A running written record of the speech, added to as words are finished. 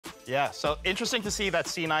Yeah, so interesting to see that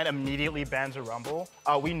C9 immediately bans a Rumble.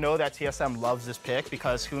 We know that TSM loves this pick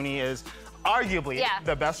because Huni is arguably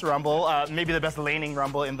the best Rumble, maybe the best laning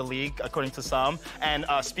Rumble in the league, according to some. And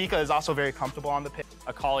Spica is also very comfortable on the pick.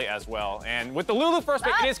 Akali as well. And with the Lulu first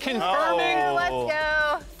pick, it is confirming. Let's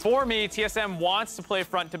go. For me, TSM wants to play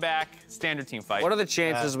front to back standard team fight. What are the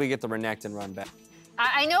chances we get the Renekton and run back?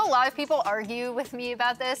 I know a lot of people argue with me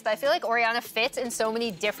about this, but I feel like Orianna fits in so many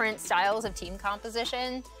different styles of team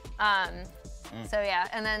composition. So yeah,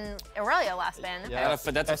 and then Aurelia last ban. Yeah,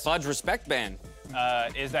 that's a Fudge respect ban.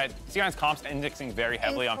 Is that C9's comp's indexing very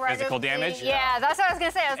heavily on physical damage. Yeah, that's what I was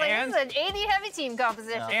gonna say. I was like, this is an AD heavy team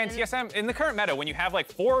composition. And TSM, in the current meta, when you have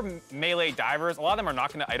like 4 melee divers, a lot of them are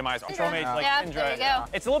not gonna itemize control mage like Syndra. There you go.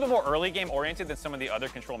 It's a little bit more early game oriented than some of the other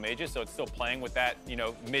control mages, so it's still playing with that, you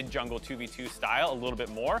know, mid jungle 2v2 style a little bit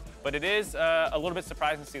more. But it is a little bit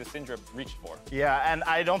surprising to see the Syndra reach for. Yeah, and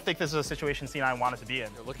I don't think this is a situation C9 wanted to be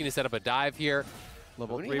in. They're looking to set up a dive here.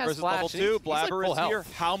 Level Huni 3 has versus flash, level 2. Blabber is here.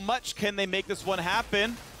 health. How much can they make this one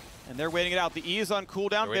happen? And they're waiting it out. The E is on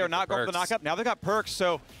cooldown. They're not going for the knockup. Now they've got Perkz,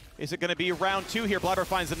 so is it going to be round 2 here? Blabber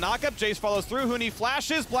finds the knockup. Jace follows through. Huni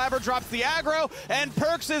flashes. Blabber drops the aggro. And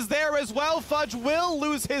Perkz is there as well. Fudge will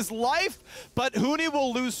lose his life, but Huni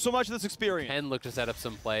will lose so much of this experience. Ken look to set up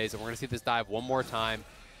some plays, and we're going to see this dive one more time.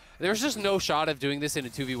 There's just no shot of doing this in a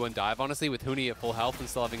 2v1 dive, honestly, with Huni at full health and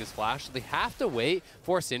still having his flash. So they have to wait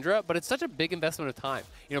for Syndra, but it's such a big investment of time.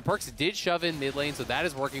 You know, Perkz did shove in mid lane, so that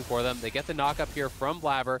is working for them. They get the knock up here from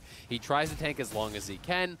Blabber. He tries to tank as long as he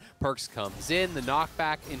can. Perkz comes in, the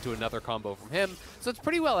knockback into another combo from him. So it's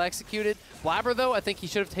pretty well executed. Blabber, though, I think he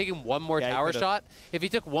should have taken one more tower shot. If he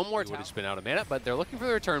took one more, he would have just been out of mana, but they're looking for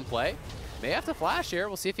the return play. May have to flash here.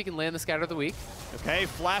 We'll see if he can land the Scatter of the Week. Okay,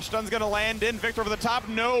 flash stun's gonna land in. Victor over the top.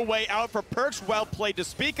 No way out for Perkz. Well played to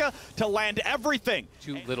Spica to land everything.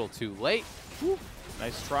 Too little, too late. Woo.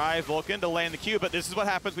 Nice try, Vulcan, to land the Q, but this is what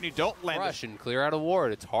happens when you don't land Rush and clear out a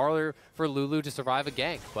ward. It's harder for Lulu to survive a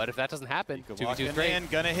gank, but if that doesn't happen, 2v2 straight.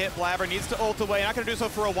 Gonna hit Blabber, needs to ult away. Not gonna do so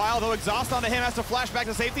for a while, though. Exhaust onto him, has to flash back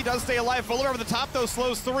to safety, does stay alive. Fuller over the top, though,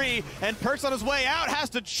 slows 3, and Perkz on his way out has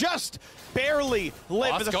to just barely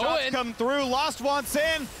live as the shots come through. Lost wants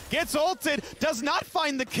in, gets ulted, does not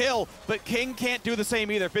find the kill, but King can't do the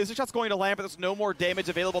same either. Physics shot's going to land, but there's no more damage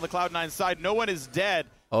available on the Cloud9 side. No one is dead.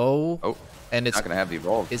 Oh. And it's not gonna have the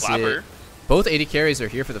evolve. Is it, both AD carries are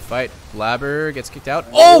here for the fight. Blabber gets kicked out.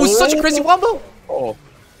 Oh, it was such a crazy wombo! Oh,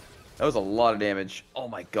 that was a lot of damage. Oh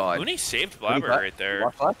my god. Huni saved Blabber right there.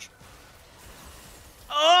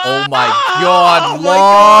 Oh my god,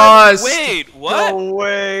 lost! Wait, what? No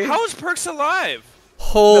way. How is Perkz alive?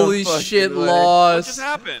 Holy shit, lost. What just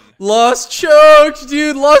happened? Lost choked,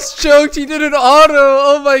 dude. Lost choked. He did an auto.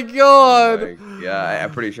 Oh my god. Yeah,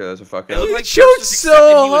 I'm pretty sure that's a fuck up. He choked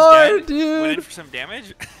so hard, dude. Went in for some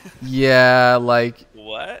damage? Yeah, like.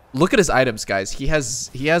 What? Look at his items, guys. He has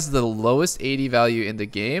the lowest AD value in the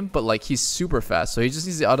game, but like he's super fast, so he just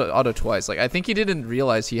needs the auto twice. Like I think he didn't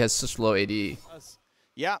realize he has such low AD.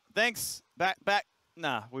 Yeah, thanks. Back.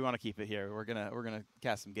 Nah, we want to keep it here. We're gonna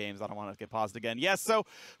cast some games. I don't want to get paused again. Yes, so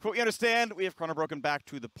for what we understand, we have Chrono broken back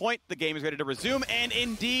to the point. The game is ready to resume, and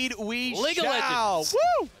indeed we shall.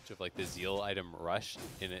 Woo! Much of like the Zeal item rush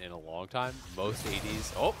in a long time. Most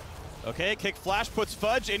ADs. Oh. Okay, kick flash puts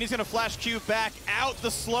Fudge, and he's gonna flash Q back out. The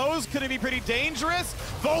slows could be pretty dangerous.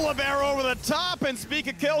 Volibear over the top, and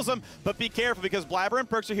Spica kills him. But be careful because Blabber and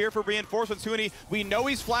Perkz are here for reinforcements. Huni, we know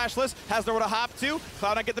he's flashless, has nowhere to hop to.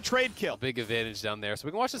 Cloud9 get the trade kill. Big advantage down there. So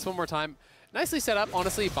we can watch this one more time. Nicely set up,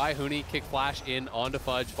 honestly, by Huni. Kick flash in onto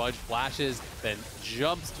Fudge. Fudge flashes, then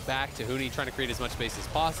jumps back to Huni, trying to create as much space as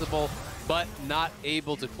possible, but not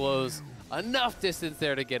able to close enough distance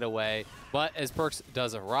there to get away. But as Perkz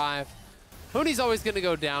does arrive, Huni's always going to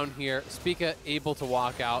go down here. Spica able to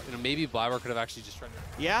walk out. You know, maybe Blabber could have actually just tried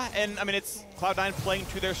to... Yeah, and I mean, it's Cloud9 playing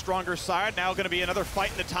to their stronger side. Now going to be another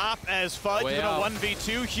fight in the top as Fudge with a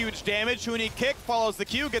 1v2. Huge damage. Huni kick, follows the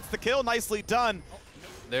Q, gets the kill. Nicely done.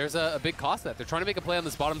 There's a big cost to that. They're trying to make a play on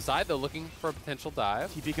this bottom side, though, looking for a potential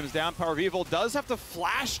dive. TP comes down. Power of Evil does have to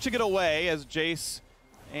flash to get away as Jace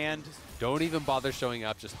and... Don't even bother showing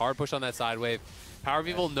up. Just hard push on that side wave. Power of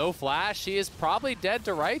Evil, no flash. She is probably dead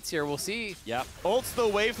to rights here. We'll see. Yep. Ults the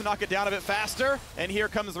wave to knock it down a bit faster. And here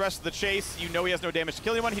comes the rest of the chase. You know he has no damage to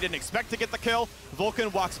kill anyone. He didn't expect to get the kill.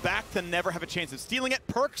 Vulcan walks back to never have a chance of stealing it.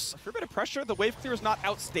 Perkz, for a bit of pressure. The wave clear is not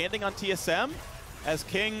outstanding on TSM. As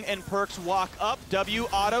King and Perkz walk up, W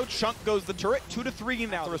auto, Chunk goes the turret, 2-3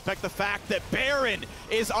 now. To respect the fact that Baron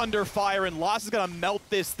is under fire and Lost is gonna melt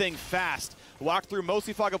this thing fast. walk through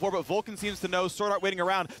mostly Fog of War, but Vulcan seems to know. Sword Art waiting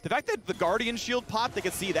around. The fact that the Guardian shield popped, they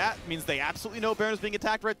could see that, means they absolutely know Baron is being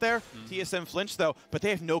attacked right there. TSM flinched though, but they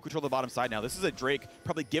have no control of the bottom side now. This is a Drake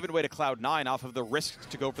probably given away to Cloud9 off of the risk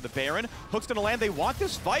to go for the Baron. Hook's gonna land. They want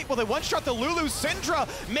this fight. Well, they one-shot the Lulu. Syndra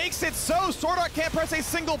makes it so. Sword Art can't press a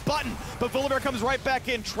single button, but Volibear comes right back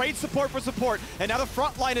in. Trade support for support, and now the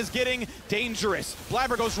front line is getting dangerous.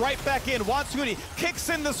 Blabber goes right back in. Wants Huni, kicks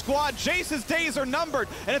in the squad. Jace's days are numbered,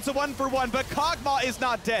 and it's a 1-for-1, but Kog'Maw is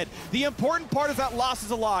not dead. The important part is that Lost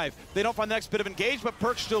is alive. They don't find the next bit of engage, but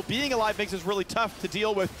Perkz still being alive makes it really tough to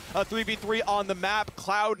deal with a 3v3 on the map.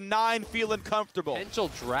 Cloud9 feeling comfortable. Potential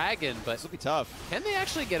dragon, but this will be tough. Can they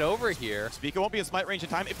actually get over here? Spica won't be in smite range in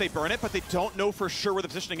time if they burn it, but they don't know for sure where the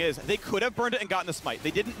positioning is. They could have burned it and gotten the smite.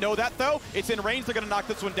 They didn't know that though. It's in range, they're gonna knock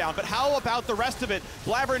this one down. But how about the rest of it?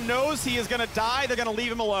 Blabber knows he is gonna die, they're gonna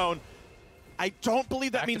leave him alone. I don't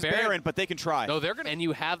believe that means Baron, but they can try. No, they're gonna, and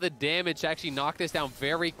you have the damage to actually knock this down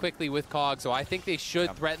very quickly with Cog, so I think they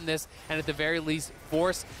should threaten this, and at the very least,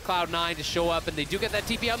 force Cloud9 to show up, and they do get that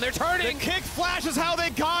TP out, and they're turning! The kick flash is how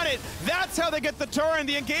they got it! That's how they get the turn!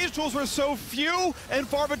 The engage tools were so few and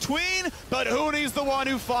far between, but Huni's the one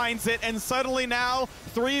who finds it, and suddenly now,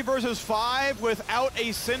 3 versus 5 without a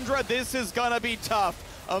Syndra, this is gonna be tough.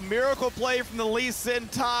 A miracle play from the Lee Sin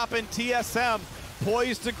top, and TSM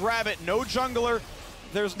poised to grab it. No jungler.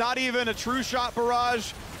 There's not even a true shot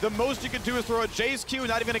barrage. The most you can do is throw a Jace Q.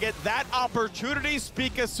 Not even going to get that opportunity.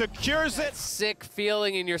 Spica secures it. Sick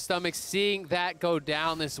feeling in your stomach seeing that go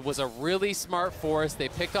down. This was a really smart force. They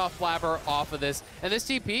picked off Blabber off of this. And this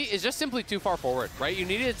TP is just simply too far forward, right? You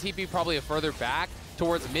needed a TP probably a further back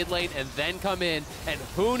towards mid lane and then come in. And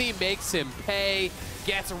Huni makes him pay.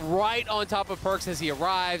 Gets right on top of Perkz as he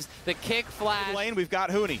arrives. The kick flash. Lane, we've got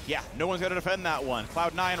Huni. Yeah, no one's going to defend that one.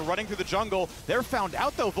 Cloud9 running through the jungle. They're found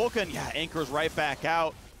out though. Vulcan, yeah, anchors right back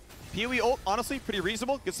out. PoE ult, honestly, pretty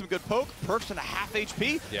reasonable. Gets some good poke. Perkz in a half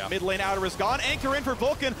HP. Yeah. Mid lane outer is gone. Anchor in for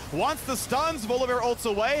Vulcan. Wants the stuns. Volibear ults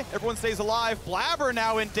away. Everyone stays alive. Blabber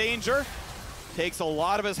now in danger. Takes a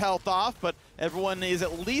lot of his health off, but everyone is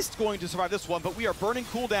at least going to survive this one. But we are burning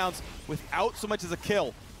cooldowns without so much as a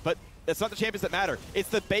kill. But it's not the champions that matter. It's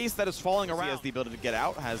the base that is falling around. He has the ability to get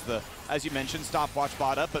out, has the, as you mentioned, stopwatch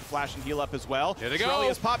bot up, but flash and heal up as well. Here they go. Shirley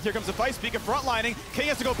has popped. Here comes the fight. Speaking frontlining. King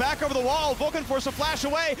has to go back over the wall. Vulcan forced to flash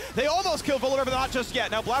away. They almost kill Volibear, but not just yet.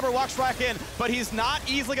 Now Blabber walks back in, but he's not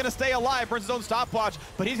easily going to stay alive. Burns his own stopwatch,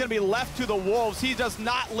 but he's going to be left to the wolves. He does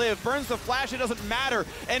not live. Burns the flash. It doesn't matter.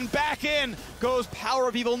 And back in goes Power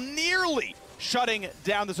of Evil, nearly shutting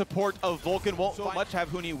down the support of Vulcan. Won't so much have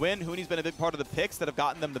Huni win. Huni's been a big part of the picks that have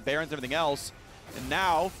gotten them the Barons and everything else. And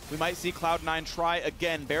now we might see Cloud9 try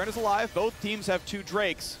again. Baron is alive. Both teams have 2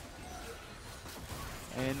 Drakes.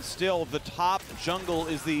 And still, the top jungle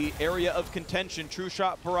is the area of contention. True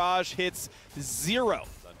Shot Barrage hits 0.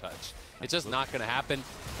 Untouched. It's just not going to happen.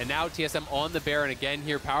 And now TSM on the Baron again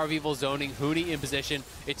here. Power of Evil zoning, Huni in position.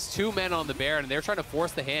 It's 2 men on the Baron, and they're trying to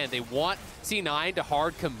force the hand. They want C9 to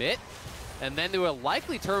hard commit. And then they will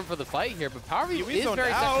likely turn for the fight here, but Power of Evil is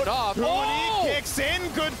very sectioned off. Huni kicks in.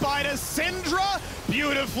 Goodbye to Syndra.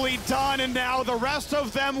 Beautifully done, and now the rest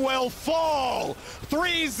of them will fall.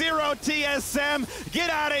 3-0 TSM. Get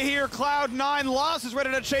out of here, Cloud9. Lost is ready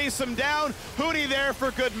to chase him down. Huni there for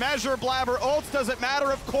good measure. Blabber ults. Does it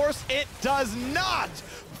matter? Of course it does not.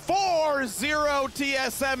 4-0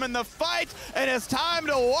 TSM in the fight, and it's time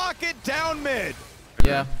to walk it down mid.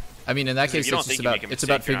 Yeah. I mean, in that case, it's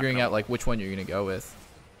about figuring out like which one you're gonna go with.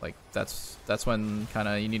 Like that's when kind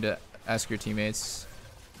of you need to ask your teammates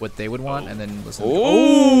what they would want and then listen.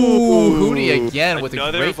 Oh, Huni again with a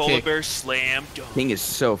great kick. Volibear slam. King is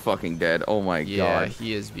so fucking dead. Oh my god. Yeah,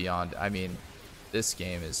 he is beyond. I mean, this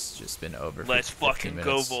game has just been over. Let's fucking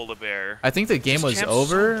go, Volibear. I think the game was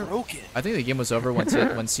over. I think the game was over when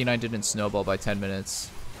C9 didn't snowball by 10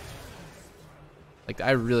 minutes. Like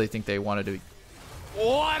I really think they wanted to.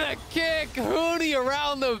 What a kick! Huni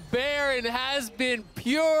around the Baron has been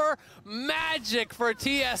pure magic for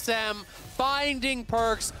TSM. Finding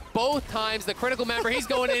Perkz both times. The critical member, he's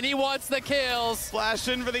going in. He wants the kills. Flash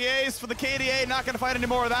in for the ace for the KDA. Not going to find any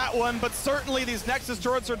more of that one, but certainly these Nexus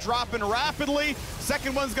turrets are dropping rapidly.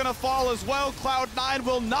 Second one's going to fall as well. Cloud9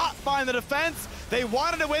 will not find the defense. They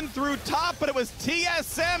wanted to win through top, but it was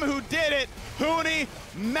TSM who did it. Huni,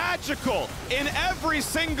 magical in every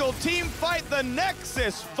single team fight. The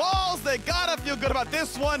Nexus falls. They gotta feel good about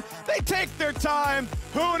this one. They take their time.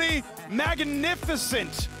 Huni,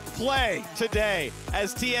 magnificent play today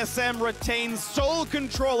as TSM retains sole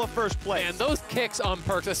control of first place. And those kicks on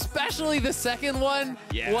Perkz, especially the second one,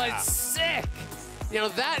 was sick. You know,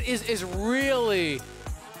 that is really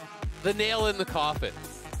the nail in the coffin.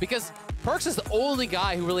 Because Perkz is the only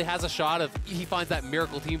guy who really has a shot of, he finds that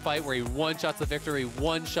miracle team fight where he one-shots the victory,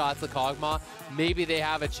 one-shots the Kog'Maw. Maybe they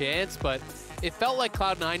have a chance, but it felt like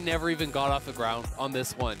Cloud9 never even got off the ground on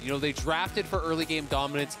this one. You know, they drafted for early game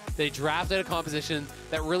dominance. They drafted a composition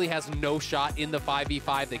that really has no shot in the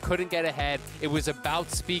 5v5. They couldn't get ahead. It was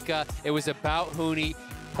about Spica. It was about Huni.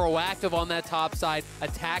 Proactive on that top side,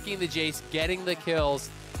 attacking the Jace, getting the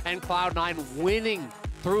kills, and Cloud9 winning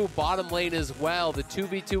through bottom lane as well. The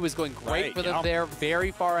 2v2 was going great for them there,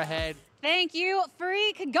 very far ahead. Thank you,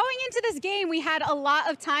 Farik. Going into this game, we had a lot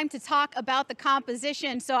of time to talk about the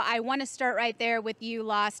composition, so I want to start right there with you,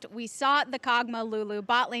 Lost. We saw the Kog'Maw Lulu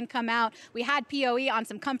bot lane come out. We had PoE on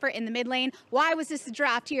some comfort in the mid lane. Why was this a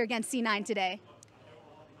draft here against C9 today?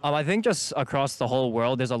 I think just across the whole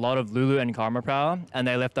world, there's a lot of Lulu and Karma Prow, and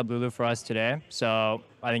they left up Lulu for us today. So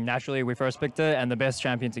I think naturally we first picked it, and the best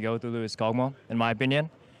champion to go with Lulu is Kog'Maw, in my opinion.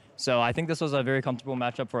 So I think this was a very comfortable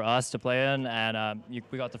matchup for us to play in, and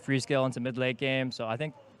we got the free scale into mid-late game. So I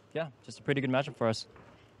think, yeah, just a pretty good matchup for us.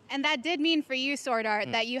 And that did mean for you,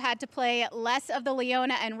 Swordart, that you had to play less of the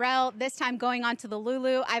Leona and Rel, this time going on to the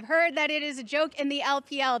Lulu. I've heard that it is a joke in the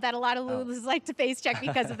LPL that a lot of Lulus like to face check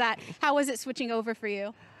because of that. How was it switching over for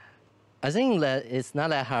you? I think that it's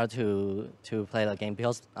not that hard to play the game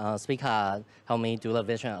because Spica helped me do the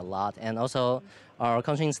vision a lot. And also our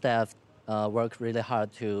coaching staff work really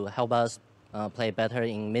hard to help us play better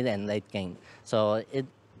in mid and late game. So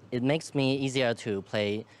it makes me easier to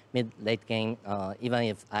play mid-late game, even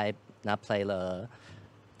if I not play the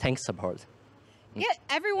tank support. Yeah,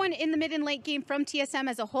 everyone in the mid and late game from TSM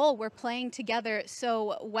as a whole were playing together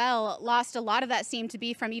so well. Lost a lot of that seemed to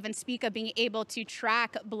be from even Spica being able to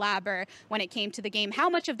track Blabber when it came to the game. How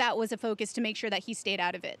much of that was a focus to make sure that he stayed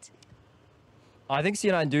out of it? I think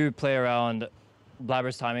C9 do play around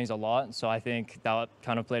Blabber's timings a lot, so I think that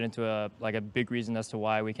kind of played into a big reason as to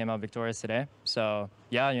why we came out victorious today. So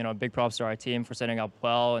yeah, you know, big props to our team for setting up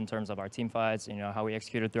well in terms of our team fights, you know, how we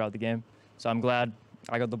executed throughout the game. So I'm glad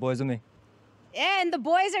I got the boys with me. And the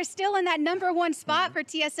boys are still in that #1 spot for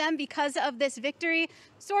TSM because of this victory.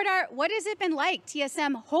 Swordart, what has it been like,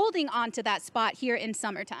 TSM holding on to that spot here in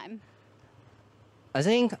summertime? I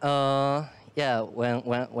think, yeah,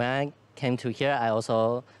 when I came to here, I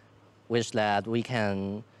also wish that we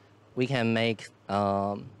can make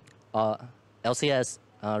LCS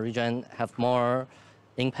region have more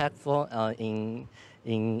impactful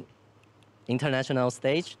in international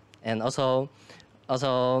stage, and also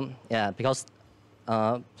yeah, because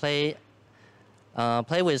play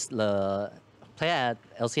at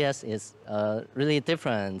LCS is really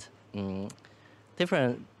different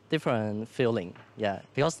feeling. Yeah,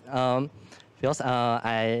 because I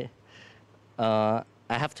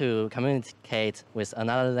have to communicate with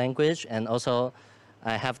another language, and also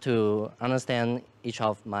I have to understand each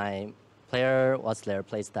of my player, what's their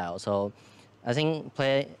play style. So I think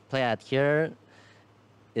play at here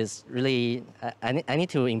is really, I need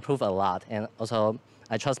to improve a lot, and also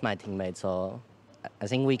I trust my teammates, so I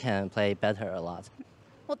think we can play better a lot.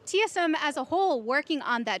 Well, TSM as a whole working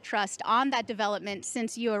on that trust, on that development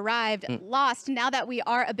since you arrived. Lost, now that we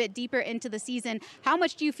are a bit deeper into the season, how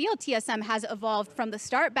much do you feel TSM has evolved from the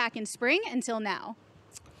start back in spring until now?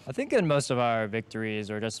 I think in most of our victories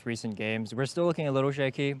or just recent games, we're still looking a little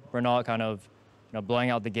shaky. We're not kind of, you know, blowing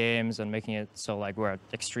out the games and making it so like we're an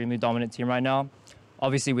extremely dominant team right now.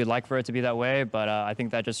 Obviously, we'd like for it to be that way, but I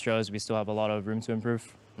think that just shows we still have a lot of room to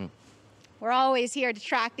improve. We're always here to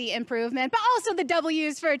track the improvement, but also the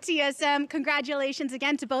W's for TSM. Congratulations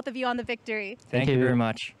again to both of you on the victory. Thank you very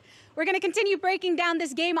much. We're going to continue breaking down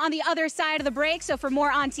this game on the other side of the break, so for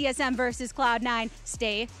more on TSM versus Cloud9,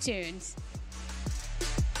 stay tuned.